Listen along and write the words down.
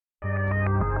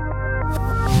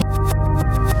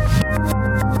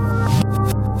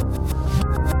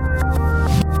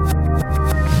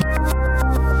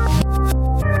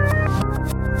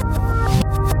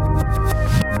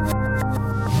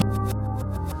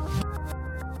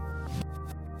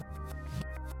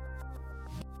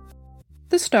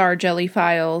The Star Jelly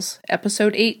Files,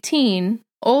 Episode 18,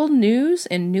 Old News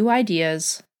and New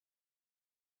Ideas.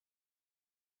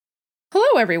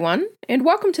 Hello, everyone, and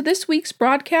welcome to this week's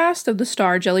broadcast of the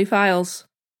Star Jelly Files.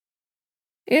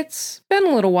 It's been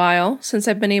a little while since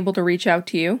I've been able to reach out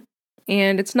to you,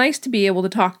 and it's nice to be able to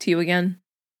talk to you again.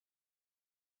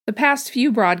 The past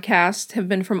few broadcasts have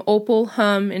been from Opal,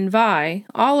 Hum, and Vi,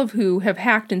 all of who have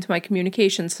hacked into my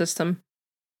communication system.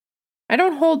 I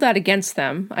don't hold that against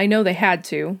them, I know they had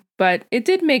to, but it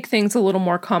did make things a little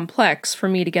more complex for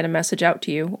me to get a message out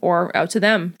to you, or out to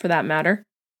them, for that matter.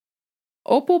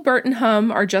 Opal, Bert, and Hum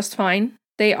are just fine.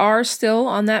 They are still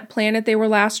on that planet they were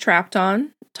last trapped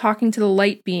on, talking to the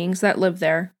light beings that live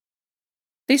there.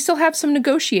 They still have some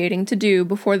negotiating to do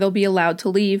before they'll be allowed to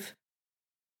leave.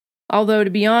 Although, to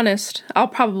be honest, I'll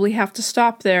probably have to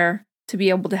stop there to be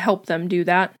able to help them do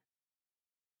that.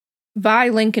 Vi,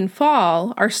 Link, and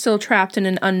Fall are still trapped in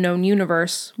an unknown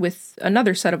universe with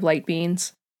another set of light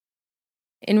beings.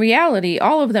 In reality,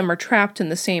 all of them are trapped in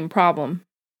the same problem.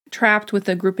 Trapped with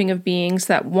a grouping of beings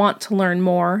that want to learn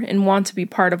more and want to be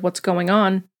part of what's going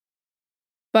on.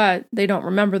 But they don't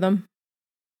remember them.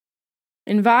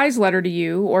 In Vi's letter to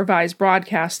you, or Vi's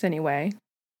broadcast anyway,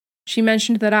 she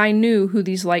mentioned that I knew who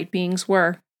these light beings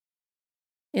were.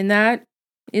 And that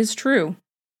is true.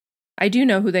 I do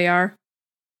know who they are.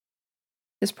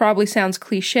 This probably sounds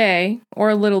cliché,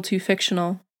 or a little too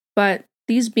fictional, but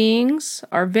these beings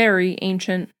are very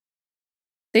ancient.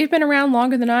 They've been around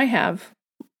longer than I have,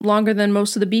 longer than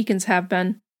most of the beacons have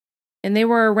been, and they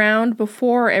were around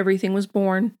before everything was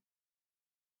born.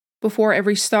 Before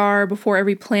every star, before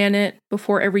every planet,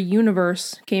 before every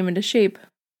universe came into shape.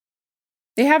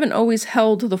 They haven't always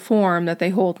held the form that they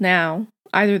hold now,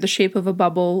 either the shape of a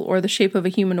bubble or the shape of a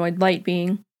humanoid light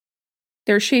being.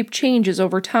 Their shape changes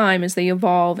over time as they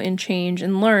evolve and change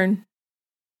and learn.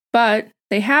 But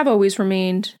they have always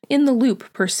remained in the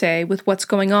loop, per se, with what's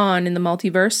going on in the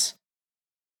multiverse.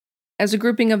 As a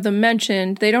grouping of them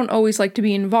mentioned, they don't always like to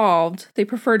be involved, they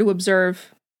prefer to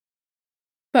observe.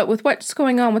 But with what's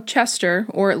going on with Chester,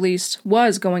 or at least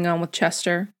was going on with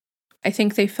Chester, I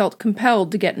think they felt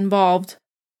compelled to get involved.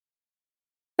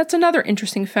 That's another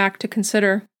interesting fact to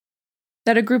consider.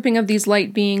 That a grouping of these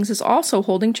light beings is also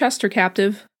holding Chester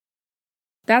captive.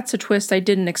 That's a twist I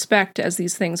didn't expect as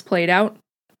these things played out.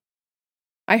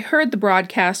 I heard the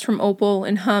broadcast from Opal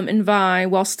and Hum and Vi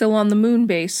while still on the moon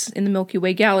base in the Milky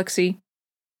Way galaxy.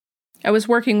 I was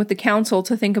working with the council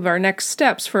to think of our next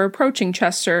steps for approaching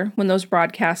Chester when those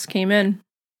broadcasts came in.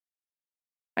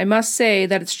 I must say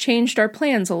that it's changed our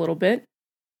plans a little bit.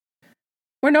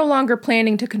 We're no longer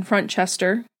planning to confront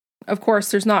Chester. Of course,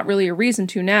 there's not really a reason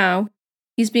to now.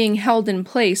 He's being held in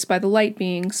place by the light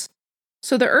beings,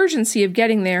 so the urgency of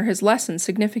getting there has lessened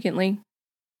significantly.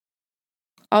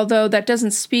 Although that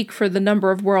doesn't speak for the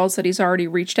number of worlds that he's already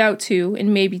reached out to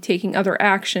and may be taking other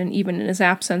action even in his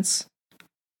absence.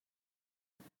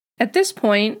 At this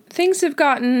point, things have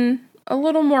gotten a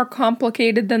little more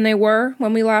complicated than they were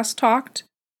when we last talked,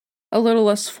 a little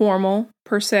less formal,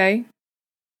 per se.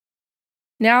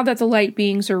 Now that the light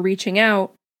beings are reaching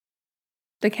out,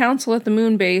 the council at the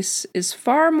moon base is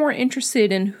far more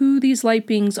interested in who these light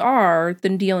beings are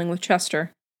than dealing with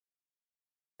Chester.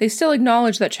 They still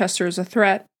acknowledge that Chester is a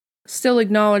threat, still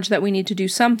acknowledge that we need to do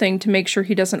something to make sure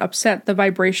he doesn't upset the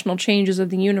vibrational changes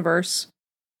of the universe.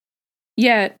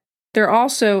 Yet, they're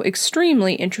also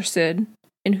extremely interested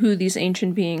in who these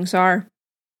ancient beings are.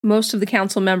 Most of the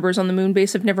council members on the moon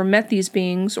base have never met these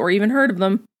beings or even heard of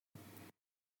them.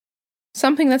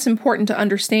 Something that's important to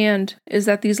understand is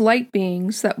that these light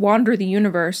beings that wander the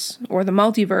universe, or the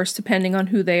multiverse depending on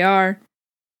who they are,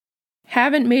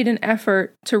 haven't made an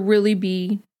effort to really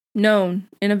be known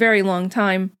in a very long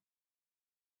time.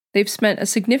 They've spent a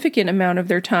significant amount of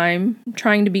their time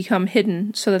trying to become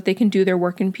hidden so that they can do their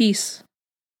work in peace.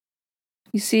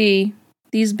 You see,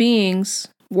 these beings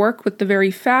work with the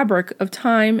very fabric of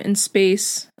time and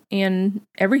space and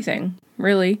everything,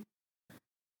 really.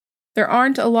 There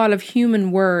aren't a lot of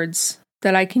human words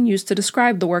that I can use to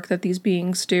describe the work that these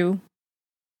beings do.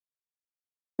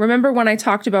 Remember when I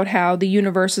talked about how the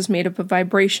universe is made up of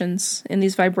vibrations, and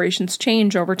these vibrations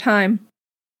change over time?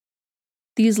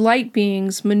 These light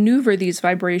beings maneuver these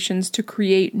vibrations to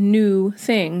create new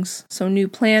things, so new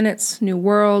planets, new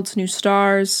worlds, new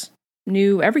stars,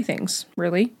 new everythings,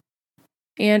 really.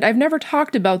 And I've never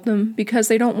talked about them because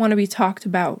they don't want to be talked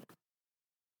about.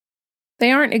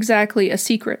 They aren't exactly a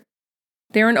secret.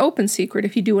 They're an open secret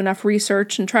if you do enough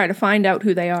research and try to find out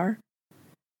who they are.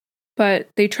 But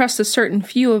they trust a certain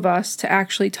few of us to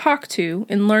actually talk to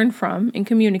and learn from and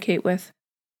communicate with.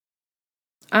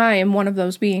 I am one of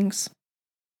those beings.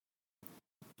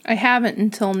 I haven't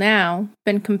until now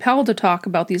been compelled to talk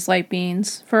about these light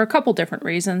beings for a couple different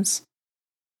reasons.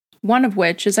 One of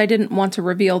which is I didn't want to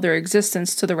reveal their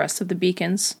existence to the rest of the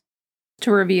beacons.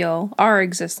 To reveal our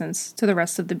existence to the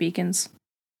rest of the beacons.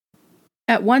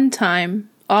 At one time,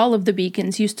 all of the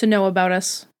beacons used to know about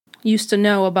us, used to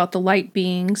know about the light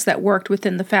beings that worked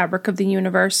within the fabric of the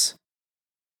universe.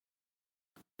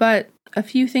 But a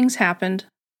few things happened,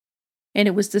 and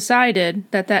it was decided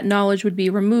that that knowledge would be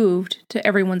removed to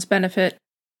everyone's benefit.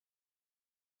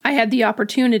 I had the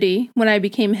opportunity, when I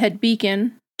became head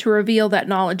beacon, to reveal that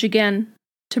knowledge again,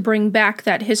 to bring back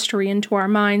that history into our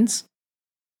minds.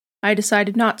 I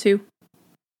decided not to.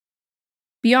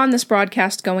 Beyond this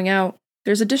broadcast going out,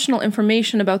 there's additional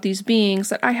information about these beings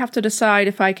that I have to decide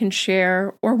if I can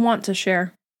share or want to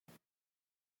share.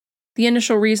 The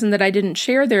initial reason that I didn't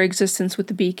share their existence with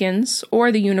the beacons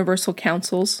or the universal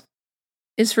councils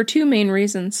is for two main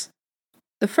reasons.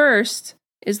 The first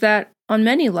is that, on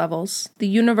many levels, the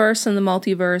universe and the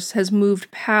multiverse has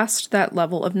moved past that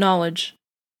level of knowledge.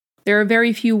 There are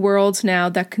very few worlds now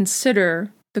that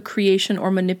consider the creation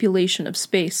or manipulation of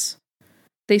space.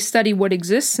 They study what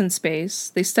exists in space,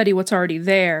 they study what's already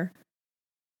there,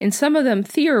 and some of them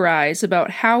theorize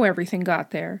about how everything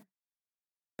got there.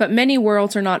 But many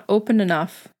worlds are not open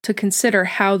enough to consider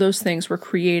how those things were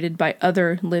created by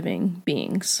other living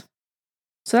beings.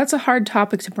 So that's a hard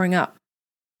topic to bring up.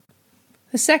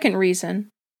 The second reason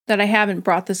that I haven't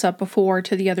brought this up before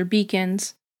to the other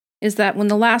beacons is that when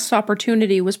the last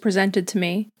opportunity was presented to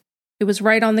me, it was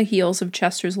right on the heels of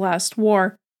Chester's last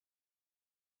war.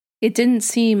 It didn't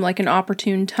seem like an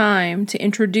opportune time to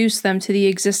introduce them to the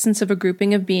existence of a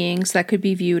grouping of beings that could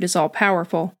be viewed as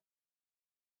all-powerful.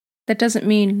 That doesn't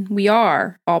mean we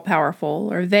are all-powerful,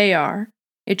 or they are.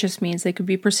 It just means they could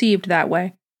be perceived that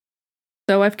way.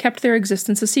 So I've kept their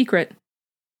existence a secret.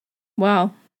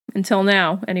 Well, until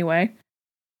now, anyway.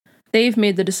 They've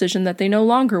made the decision that they no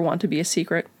longer want to be a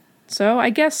secret. So I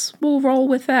guess we'll roll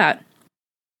with that.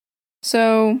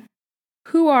 So,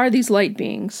 who are these light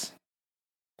beings?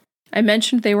 I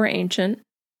mentioned they were ancient.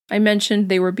 I mentioned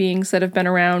they were beings that have been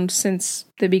around since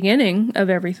the beginning of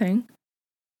everything.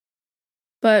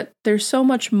 But there's so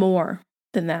much more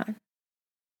than that.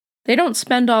 They don't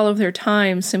spend all of their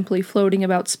time simply floating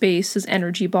about space as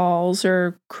energy balls,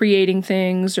 or creating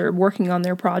things, or working on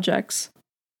their projects.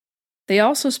 They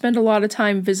also spend a lot of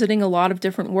time visiting a lot of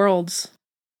different worlds.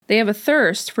 They have a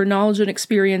thirst for knowledge and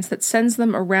experience that sends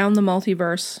them around the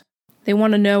multiverse. They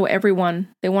want to know everyone.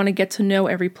 They want to get to know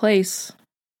every place.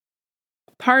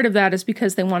 Part of that is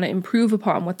because they want to improve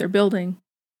upon what they're building.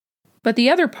 But the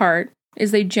other part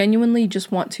is they genuinely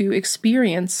just want to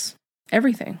experience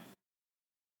everything.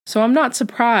 So I'm not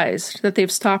surprised that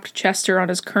they've stopped Chester on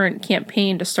his current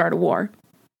campaign to start a war.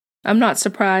 I'm not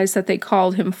surprised that they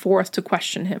called him forth to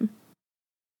question him.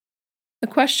 The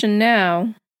question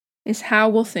now is, how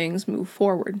will things move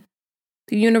forward?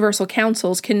 The Universal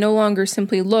Councils can no longer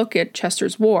simply look at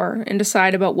Chester's war and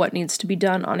decide about what needs to be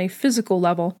done on a physical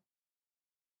level.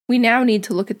 We now need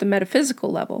to look at the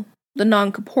metaphysical level, the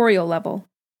non-corporeal level,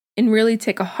 and really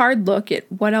take a hard look at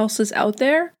what else is out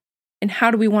there and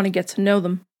how do we want to get to know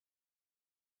them.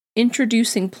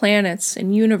 Introducing planets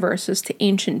and universes to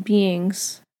ancient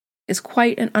beings is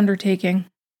quite an undertaking.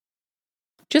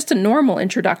 Just a normal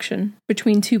introduction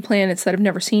between two planets that have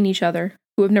never seen each other,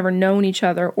 who have never known each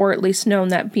other, or at least known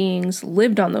that beings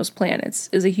lived on those planets,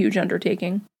 is a huge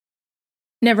undertaking.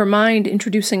 Never mind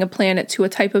introducing a planet to a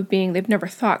type of being they've never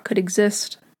thought could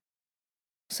exist.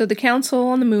 So the Council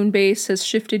on the Moon Base has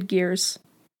shifted gears.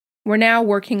 We're now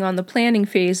working on the planning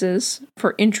phases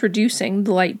for introducing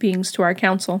the light beings to our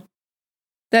council.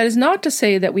 That is not to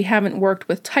say that we haven't worked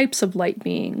with types of light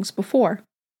beings before.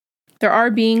 There are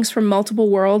beings from multiple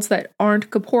worlds that aren't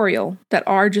corporeal, that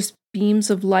are just beams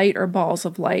of light or balls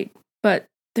of light, but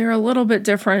they're a little bit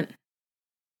different.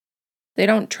 They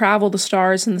don't travel the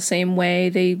stars in the same way.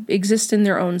 They exist in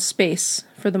their own space,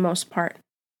 for the most part.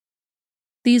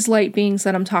 These light beings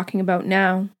that I'm talking about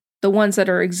now, the ones that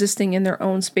are existing in their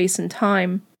own space and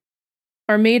time,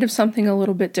 are made of something a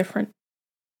little bit different.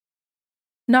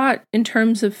 Not in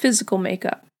terms of physical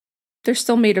makeup. They're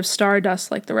still made of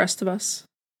stardust like the rest of us.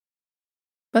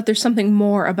 But there's something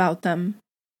more about them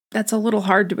that's a little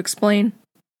hard to explain.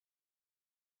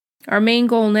 Our main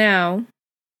goal now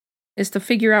is to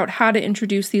figure out how to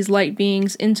introduce these light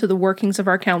beings into the workings of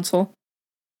our council,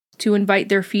 to invite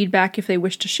their feedback if they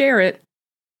wish to share it,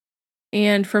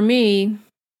 and for me,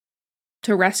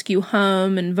 to rescue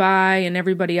Hum and Vi and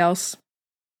everybody else.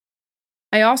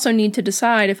 I also need to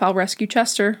decide if I'll rescue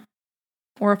Chester,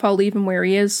 or if I'll leave him where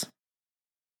he is.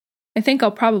 I think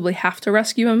I'll probably have to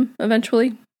rescue him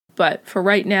eventually, but for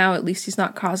right now, at least he's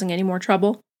not causing any more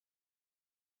trouble.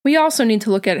 We also need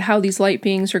to look at how these light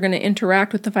beings are going to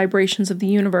interact with the vibrations of the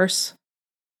universe.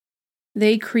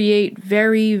 They create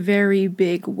very, very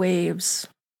big waves.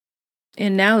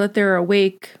 And now that they're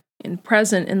awake and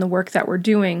present in the work that we're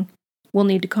doing, we'll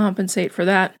need to compensate for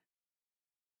that.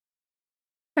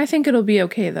 I think it'll be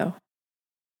okay, though.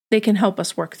 They can help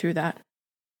us work through that.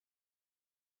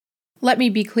 Let me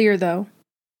be clear, though.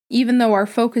 Even though our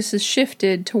focus is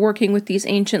shifted to working with these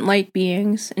ancient light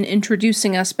beings and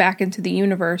introducing us back into the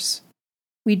universe,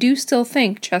 we do still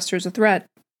think Chester's a threat.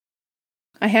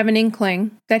 I have an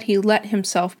inkling that he let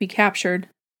himself be captured,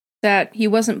 that he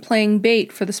wasn't playing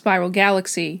bait for the Spiral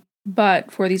Galaxy,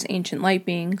 but for these ancient light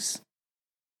beings.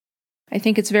 I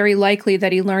think it's very likely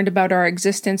that he learned about our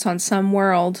existence on some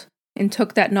world and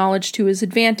took that knowledge to his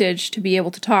advantage to be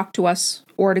able to talk to us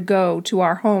or to go to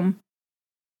our home.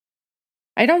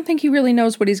 I don't think he really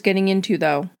knows what he's getting into,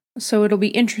 though, so it'll be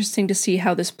interesting to see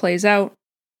how this plays out.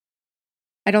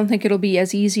 I don't think it'll be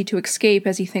as easy to escape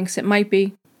as he thinks it might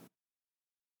be.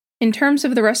 In terms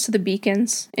of the rest of the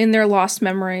beacons, in their lost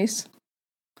memories,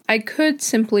 I could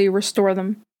simply restore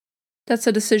them. That's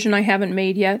a decision I haven't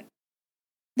made yet.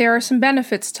 There are some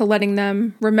benefits to letting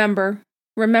them remember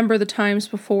the times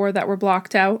before that were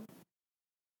blocked out.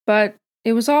 But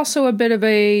it was also a bit of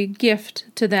a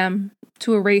gift to them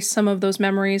to erase some of those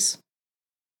memories.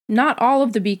 Not all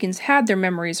of the beacons had their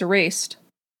memories erased.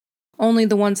 Only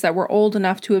the ones that were old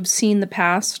enough to have seen the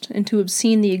past and to have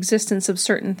seen the existence of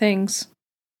certain things.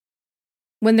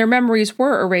 When their memories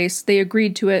were erased, they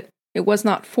agreed to it. It was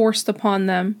not forced upon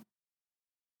them.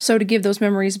 So to give those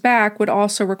memories back would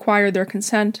also require their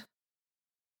consent.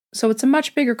 So it's a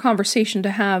much bigger conversation to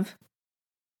have.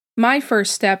 My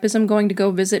first step is I'm going to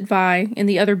go visit Vi and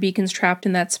the other beacons trapped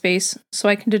in that space so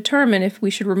I can determine if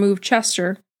we should remove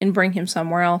Chester and bring him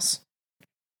somewhere else.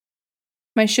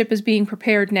 My ship is being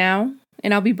prepared now,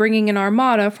 and I'll be bringing an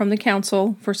armada from the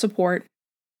Council for support.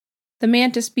 The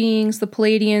Mantis beings, the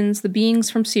Palladians, the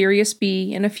beings from Sirius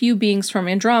B, and a few beings from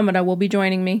Andromeda will be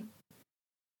joining me.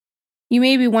 You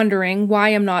may be wondering why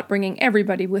I'm not bringing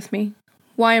everybody with me,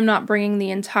 why I'm not bringing the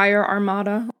entire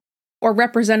armada, or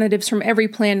representatives from every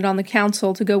planet on the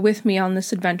Council to go with me on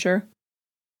this adventure.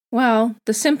 Well,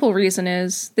 the simple reason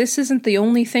is, this isn't the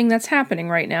only thing that's happening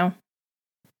right now.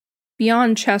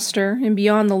 Beyond Chester, and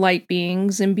beyond the light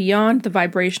beings, and beyond the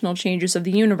vibrational changes of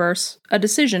the universe, a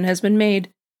decision has been made.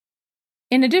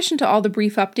 In addition to all the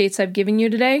brief updates I've given you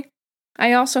today,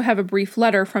 I also have a brief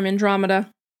letter from Andromeda.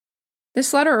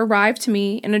 This letter arrived to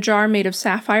me in a jar made of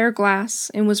sapphire glass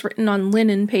and was written on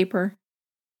linen paper.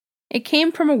 It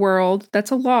came from a world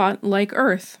that's a lot like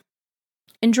Earth.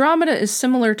 Andromeda is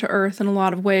similar to Earth in a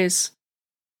lot of ways.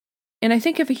 And I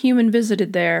think if a human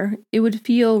visited there, it would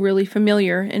feel really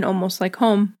familiar and almost like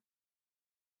home.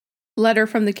 Letter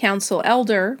from the Council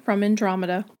Elder from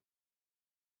Andromeda.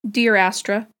 Dear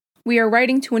Astra, we are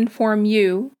writing to inform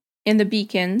you, and the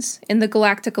beacons, in the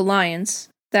Galactic Alliance,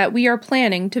 that we are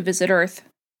planning to visit Earth.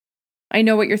 I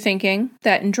know what you're thinking,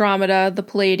 that Andromeda, the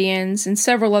Palladians, and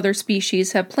several other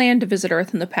species have planned to visit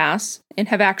Earth in the past, and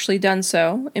have actually done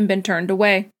so, and been turned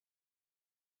away.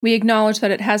 We acknowledge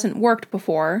that it hasn't worked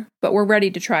before, but we're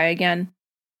ready to try again.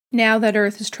 Now that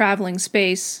Earth is traveling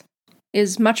space,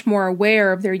 is much more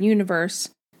aware of their universe,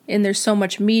 and there's so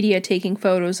much media taking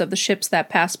photos of the ships that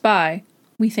pass by,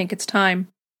 we think it's time.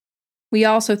 We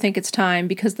also think it's time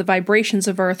because the vibrations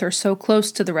of Earth are so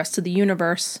close to the rest of the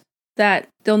universe that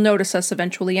they'll notice us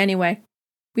eventually anyway.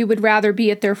 We would rather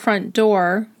be at their front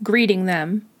door, greeting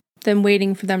them, than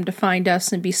waiting for them to find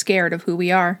us and be scared of who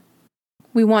we are.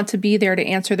 We want to be there to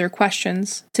answer their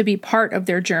questions, to be part of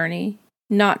their journey,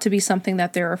 not to be something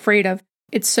that they're afraid of.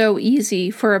 It's so easy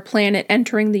for a planet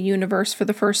entering the universe for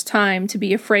the first time to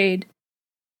be afraid.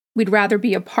 We'd rather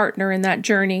be a partner in that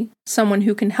journey, someone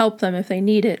who can help them if they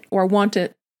need it or want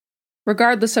it.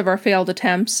 Regardless of our failed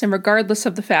attempts, and regardless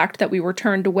of the fact that we were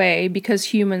turned away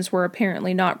because humans were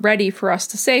apparently not ready for us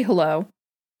to say hello,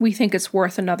 we think it's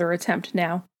worth another attempt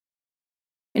now.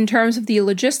 In terms of the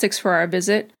logistics for our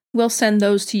visit, we'll send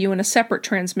those to you in a separate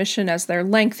transmission as they're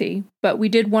lengthy, but we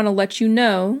did want to let you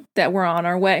know that we're on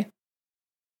our way.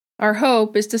 Our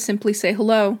hope is to simply say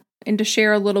hello, and to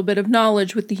share a little bit of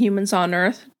knowledge with the humans on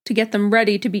Earth, to get them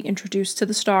ready to be introduced to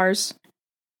the stars.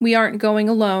 We aren't going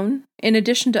alone. In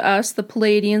addition to us, the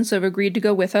Palladians have agreed to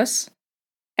go with us,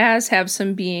 as have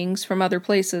some beings from other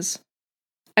places.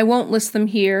 I won't list them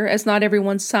here, as not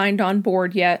everyone's signed on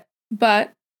board yet,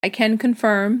 but I can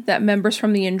confirm that members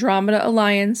from the Andromeda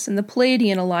Alliance and the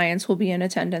Palladian Alliance will be in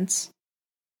attendance.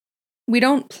 We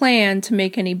don't plan to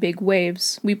make any big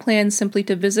waves. We plan simply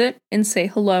to visit and say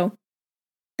hello.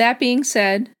 That being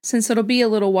said, since it'll be a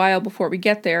little while before we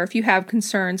get there, if you have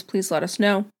concerns, please let us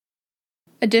know.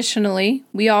 Additionally,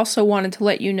 we also wanted to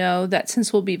let you know that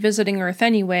since we'll be visiting Earth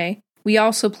anyway, we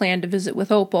also plan to visit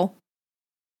with Opal.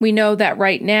 We know that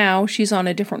right now she's on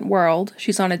a different world.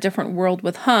 She's on a different world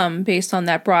with Hum based on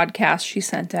that broadcast she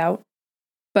sent out.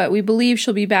 But we believe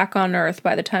she'll be back on Earth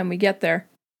by the time we get there.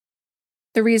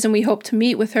 The reason we hope to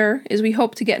meet with her is we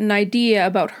hope to get an idea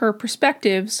about her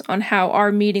perspectives on how our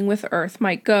meeting with Earth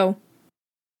might go.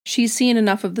 She's seen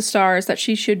enough of the stars that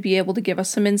she should be able to give us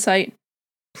some insight.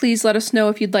 Please let us know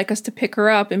if you'd like us to pick her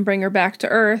up and bring her back to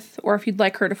Earth, or if you'd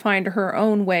like her to find her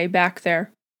own way back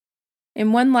there.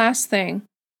 And one last thing.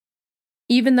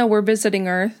 Even though we're visiting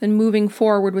Earth and moving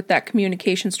forward with that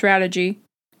communication strategy,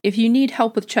 if you need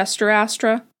help with Chester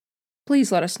Astra,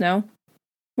 please let us know.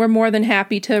 We're more than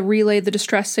happy to relay the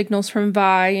distress signals from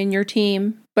Vi and your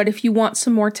team, but if you want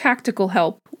some more tactical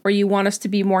help, or you want us to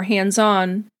be more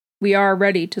hands-on, we are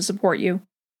ready to support you.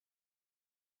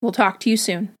 We'll talk to you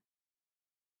soon.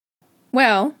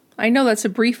 Well, I know that's a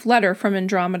brief letter from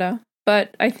Andromeda,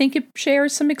 but I think it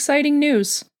shares some exciting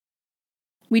news.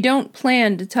 We don't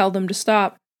plan to tell them to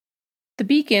stop. The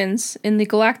beacons in the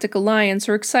Galactic Alliance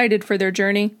are excited for their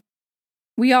journey.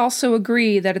 We also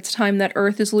agree that it's time that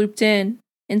Earth is looped in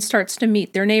and starts to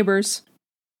meet their neighbors.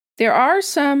 There are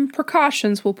some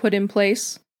precautions we'll put in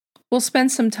place. We'll spend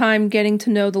some time getting to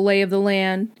know the lay of the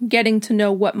land, getting to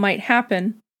know what might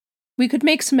happen. We could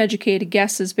make some educated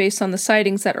guesses based on the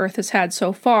sightings that Earth has had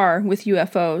so far with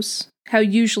UFOs, how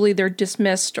usually they're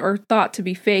dismissed or thought to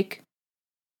be fake.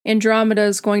 Andromeda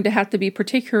is going to have to be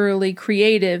particularly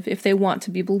creative if they want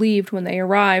to be believed when they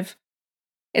arrive.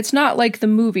 It's not like the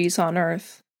movies on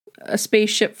Earth, a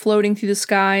spaceship floating through the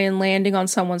sky and landing on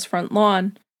someone's front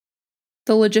lawn.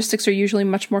 The logistics are usually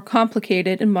much more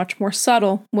complicated and much more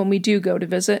subtle when we do go to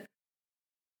visit.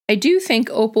 I do think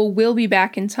Opal will be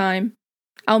back in time.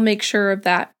 I'll make sure of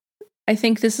that. I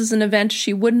think this is an event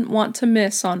she wouldn't want to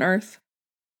miss on Earth.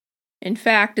 In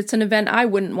fact, it's an event I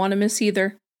wouldn't want to miss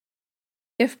either.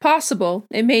 If possible,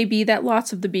 it may be that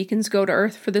lots of the beacons go to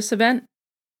Earth for this event.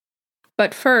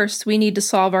 But first, we need to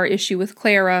solve our issue with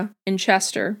Clara and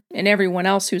Chester and everyone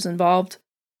else who's involved.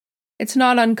 It's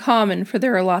not uncommon for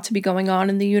there a lot to be going on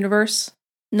in the universe,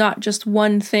 not just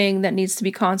one thing that needs to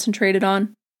be concentrated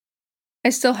on. I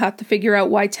still have to figure out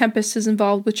why Tempest is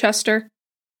involved with Chester.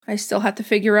 I still have to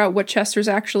figure out what Chester's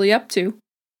actually up to.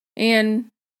 And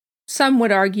some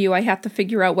would argue I have to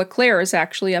figure out what Clara is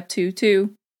actually up to,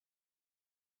 too.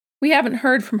 We haven't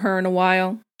heard from her in a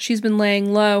while. She's been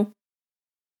laying low.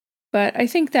 But I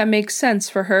think that makes sense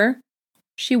for her.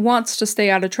 She wants to stay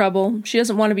out of trouble. She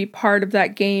doesn't want to be part of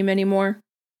that game anymore.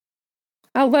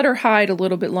 I'll let her hide a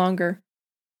little bit longer.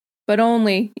 But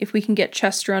only if we can get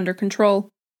Chester under control.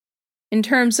 In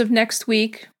terms of next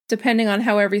week, depending on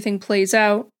how everything plays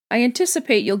out, I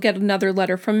anticipate you'll get another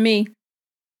letter from me.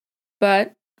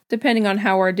 But, depending on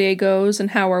how our day goes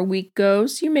and how our week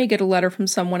goes, you may get a letter from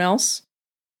someone else.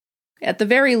 At the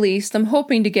very least, I'm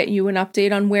hoping to get you an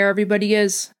update on where everybody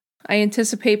is. I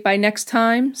anticipate by next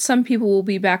time, some people will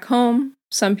be back home,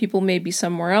 some people may be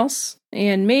somewhere else,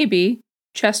 and maybe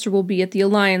Chester will be at the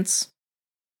Alliance.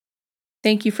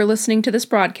 Thank you for listening to this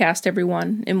broadcast,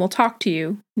 everyone, and we'll talk to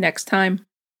you next time.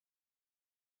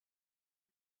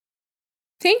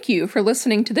 Thank you for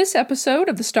listening to this episode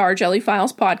of the Star Jelly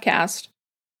Files podcast.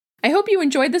 I hope you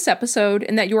enjoyed this episode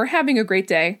and that you are having a great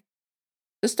day.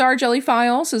 The Star Jelly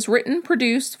Files is written,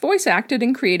 produced, voice acted,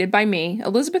 and created by me,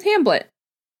 Elizabeth Hamblett.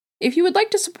 If you would like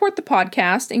to support the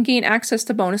podcast and gain access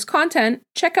to bonus content,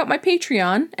 check out my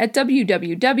Patreon at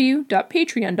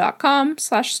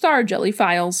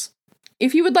www.patreon.com/starjellyfiles.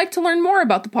 If you would like to learn more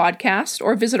about the podcast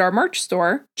or visit our merch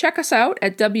store, check us out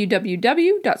at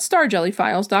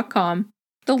www.starjellyfiles.com.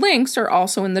 The links are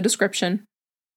also in the description.